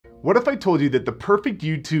What if I told you that the perfect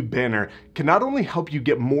YouTube banner can not only help you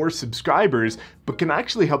get more subscribers, but can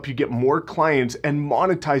actually help you get more clients and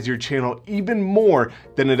monetize your channel even more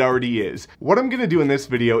than it already is? What I'm gonna do in this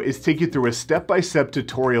video is take you through a step-by-step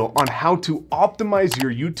tutorial on how to optimize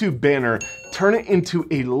your YouTube banner, turn it into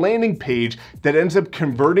a landing page that ends up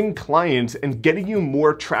converting clients and getting you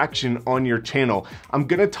more traction on your channel. I'm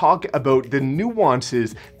gonna talk about the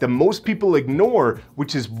nuances that most people ignore,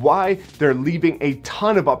 which is why they're leaving a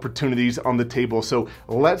ton of opportunities on the table. So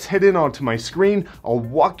let's head in onto my screen. I'll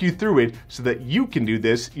walk you through it so that you can do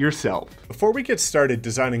this yourself. Before we get started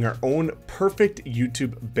designing our own perfect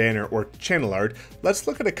YouTube banner or channel art, let's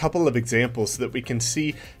look at a couple of examples so that we can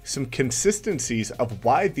see some consistencies of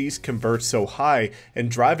why these convert so high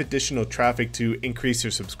and drive additional traffic to increase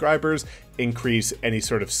your subscribers, increase any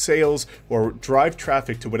sort of sales, or drive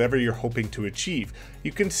traffic to whatever you're hoping to achieve.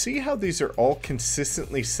 You can see how these are all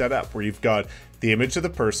consistently set up, where you've got the image of the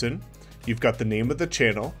person, you've got the name of the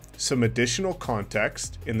channel, some additional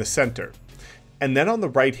context in the center. And then on the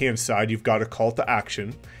right hand side, you've got a call to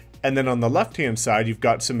action. And then on the left hand side, you've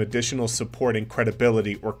got some additional supporting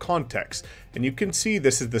credibility or context. And you can see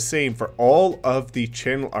this is the same for all of the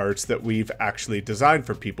channel arts that we've actually designed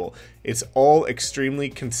for people. It's all extremely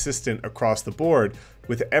consistent across the board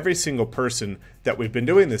with every single person that we've been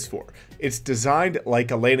doing this for. It's designed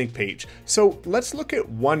like a landing page. So let's look at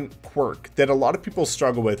one quirk that a lot of people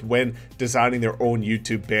struggle with when designing their own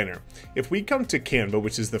YouTube banner. If we come to Canva,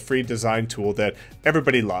 which is the free design tool that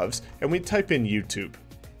everybody loves, and we type in YouTube,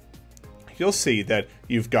 you'll see that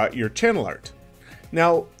you've got your channel art.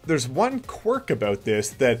 Now, there's one quirk about this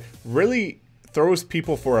that really throws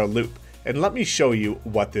people for a loop, and let me show you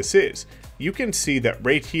what this is. You can see that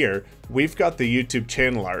right here, we've got the YouTube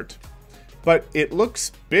channel art, but it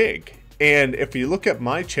looks big. And if you look at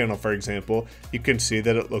my channel, for example, you can see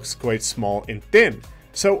that it looks quite small and thin.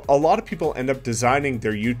 So a lot of people end up designing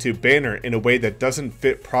their YouTube banner in a way that doesn't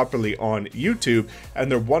fit properly on YouTube,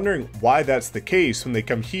 and they're wondering why that's the case when they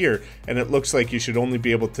come here and it looks like you should only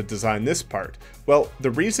be able to design this part. Well,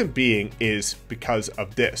 the reason being is because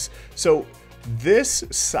of this. So this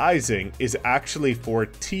sizing is actually for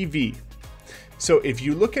TV. So if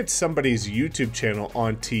you look at somebody's YouTube channel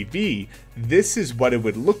on TV, this is what it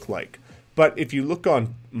would look like. But if you look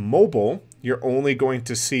on mobile, you're only going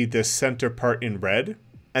to see this center part in red.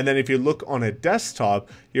 And then if you look on a desktop,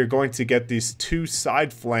 you're going to get these two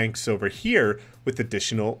side flanks over here with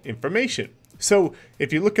additional information. So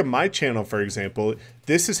if you look at my channel, for example,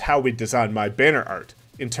 this is how we design my banner art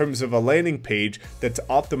in terms of a landing page that's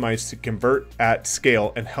optimized to convert at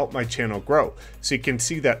scale and help my channel grow. So you can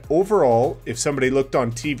see that overall, if somebody looked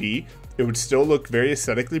on TV, it would still look very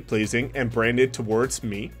aesthetically pleasing and branded towards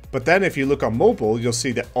me. But then if you look on mobile, you'll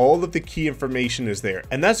see that all of the key information is there.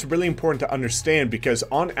 And that's really important to understand because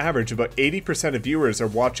on average, about 80% of viewers are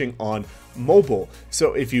watching on mobile.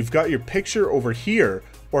 So if you've got your picture over here,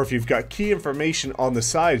 or if you've got key information on the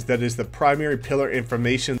sides that is the primary pillar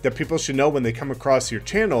information that people should know when they come across your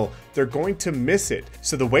channel, they're going to miss it.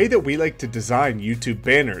 So the way that we like to design YouTube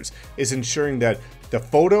banners is ensuring that the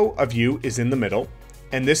photo of you is in the middle.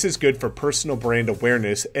 And this is good for personal brand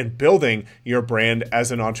awareness and building your brand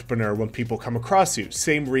as an entrepreneur when people come across you.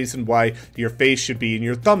 Same reason why your face should be in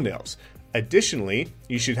your thumbnails. Additionally,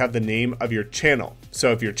 you should have the name of your channel.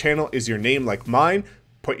 So if your channel is your name like mine,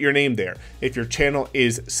 put your name there. If your channel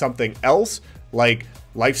is something else like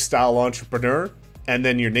Lifestyle Entrepreneur and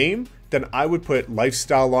then your name, then I would put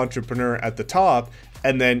Lifestyle Entrepreneur at the top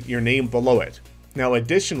and then your name below it. Now,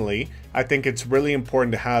 additionally, I think it's really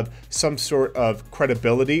important to have some sort of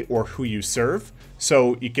credibility or who you serve.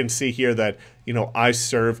 So you can see here that, I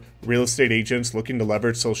serve real estate agents looking to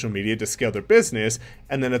leverage social media to scale their business.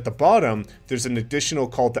 And then at the bottom, there's an additional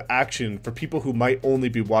call to action for people who might only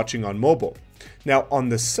be watching on mobile. Now on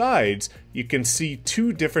the sides, you can see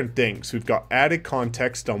two different things. We've got added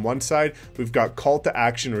context on one side, we've got call to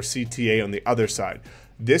action or CTA on the other side.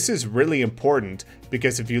 This is really important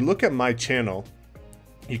because if you look at my channel,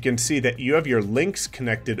 you can see that you have your links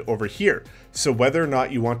connected over here. So whether or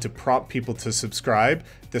not you want to prompt people to subscribe,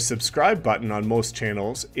 the subscribe button on most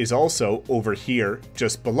channels is also over here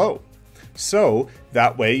just below. So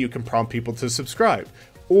that way you can prompt people to subscribe.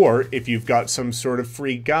 Or if you've got some sort of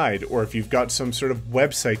free guide, or if you've got some sort of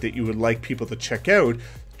website that you would like people to check out,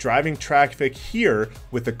 driving traffic here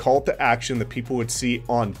with the call to action that people would see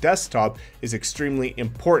on desktop is extremely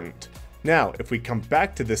important. Now, if we come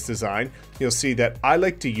back to this design, you'll see that I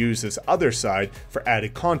like to use this other side for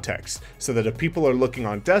added context, so that if people are looking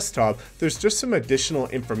on desktop, there's just some additional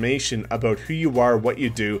information about who you are, what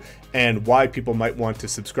you do, and why people might want to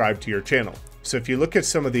subscribe to your channel. So if you look at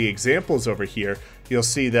some of the examples over here, you'll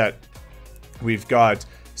see that we've got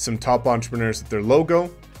some top entrepreneurs with their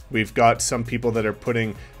logo. We've got some people that are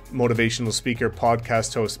putting motivational speaker,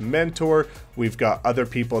 podcast host, mentor. We've got other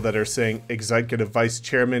people that are saying executive vice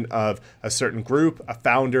chairman of a certain group, a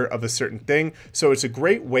founder of a certain thing. So it's a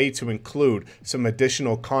great way to include some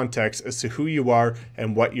additional context as to who you are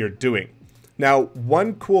and what you're doing. Now,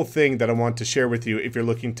 one cool thing that I want to share with you if you're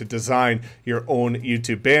looking to design your own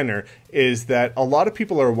YouTube banner is that a lot of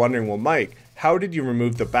people are wondering, well, Mike, how did you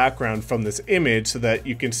remove the background from this image so that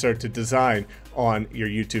you can start to design on your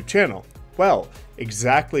YouTube channel? Well,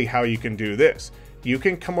 exactly how you can do this. You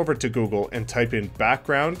can come over to Google and type in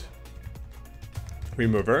background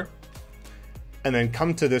remover, and then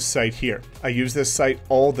come to this site here. I use this site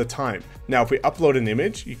all the time. Now, if we upload an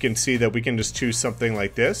image, you can see that we can just choose something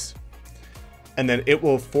like this, and then it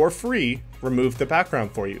will, for free, remove the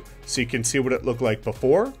background for you. So you can see what it looked like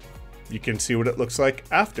before, you can see what it looks like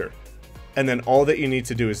after. And then all that you need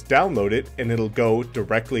to do is download it and it'll go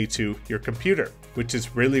directly to your computer, which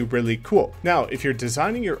is really, really cool. Now, if you're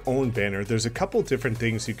designing your own banner, there's a couple different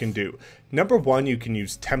things you can do. Number one, you can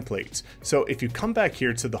use templates. So if you come back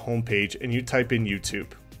here to the home page and you type in YouTube,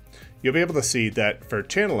 you'll be able to see that for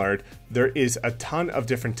channel art, there is a ton of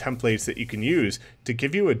different templates that you can use to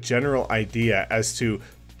give you a general idea as to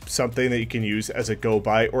something that you can use as a go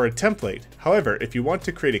by or a template. However, if you want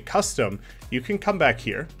to create a custom, you can come back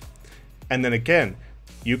here. And then again,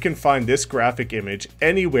 you can find this graphic image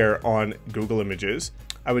anywhere on Google Images.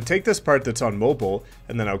 I would take this part that's on mobile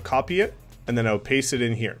and then I'll copy it and then I'll paste it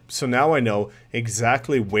in here. So now I know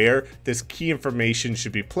exactly where this key information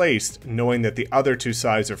should be placed, knowing that the other two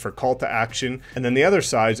sides are for call to action and then the other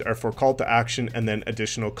sides are for call to action and then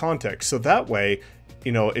additional context. So that way,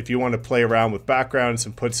 you know, if you want to play around with backgrounds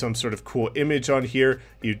and put some sort of cool image on here,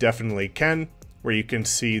 you definitely can. Where you can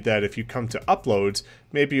see that if you come to uploads,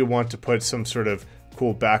 maybe you want to put some sort of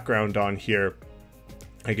cool background on here.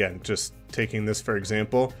 Again, just taking this for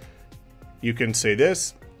example, you can say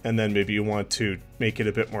this, and then maybe you want to make it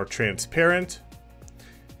a bit more transparent.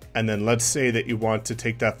 And then let's say that you want to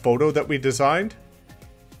take that photo that we designed.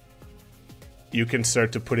 You can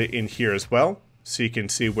start to put it in here as well. So you can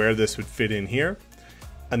see where this would fit in here.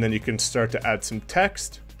 And then you can start to add some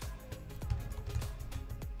text.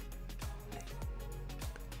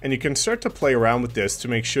 And you can start to play around with this to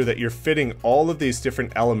make sure that you're fitting all of these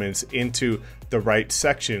different elements into the right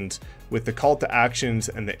sections with the call to actions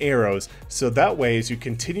and the arrows. So that way, as you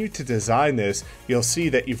continue to design this, you'll see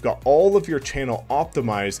that you've got all of your channel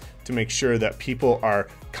optimized to make sure that people are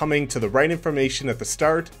coming to the right information at the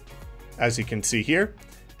start. As you can see here,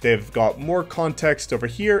 they've got more context over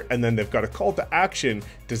here, and then they've got a call to action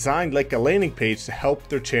designed like a landing page to help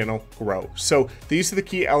their channel grow. So these are the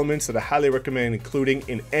key elements that I highly recommend including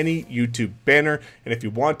in any YouTube banner. And if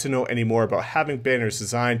you want to know any more about having banners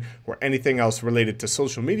designed or anything else related to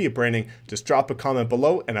social media branding, just drop a comment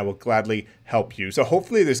below and I will gladly help you. So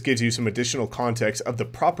hopefully this gives you some additional context of the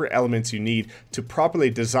proper elements you need to properly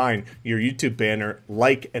design your YouTube banner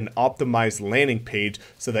like an optimized landing page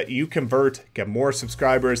so that you convert, get more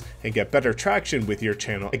subscribers, and get better traction with your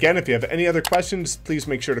channel. Again, if you have any other questions, please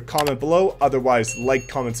make sure to comment below. Otherwise, like,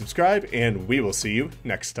 comment, subscribe, and we will see you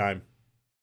next time.